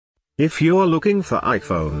If you're looking for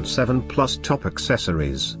iPhone 7 Plus top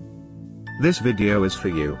accessories, this video is for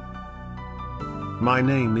you. My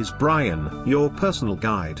name is Brian, your personal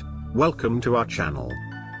guide. Welcome to our channel.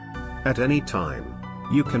 At any time,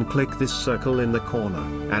 you can click this circle in the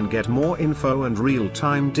corner and get more info and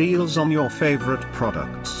real-time deals on your favorite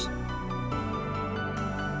products.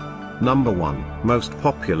 Number 1, Most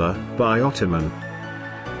Popular, by Omoton.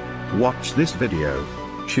 Watch this video.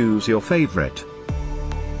 Choose your favorite.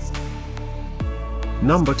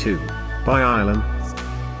 Number 2, by Ailun.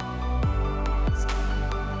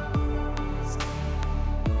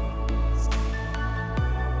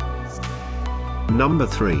 Number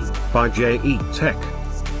 3, by JETech.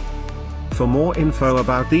 For more info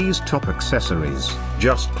about these top accessories,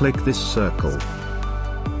 just click this circle.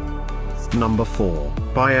 Number 4,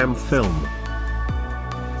 by amFilm.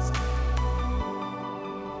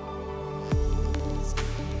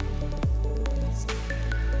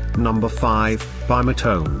 Number 5, by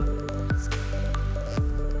Matone.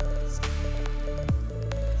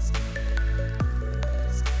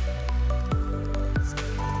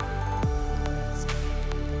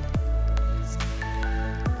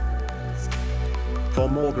 For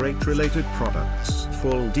more great related products,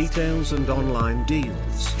 full details and online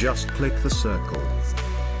deals, just click the circle.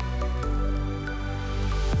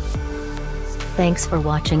 Thanks for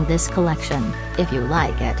watching this collection. If you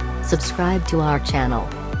like it, subscribe to our channel.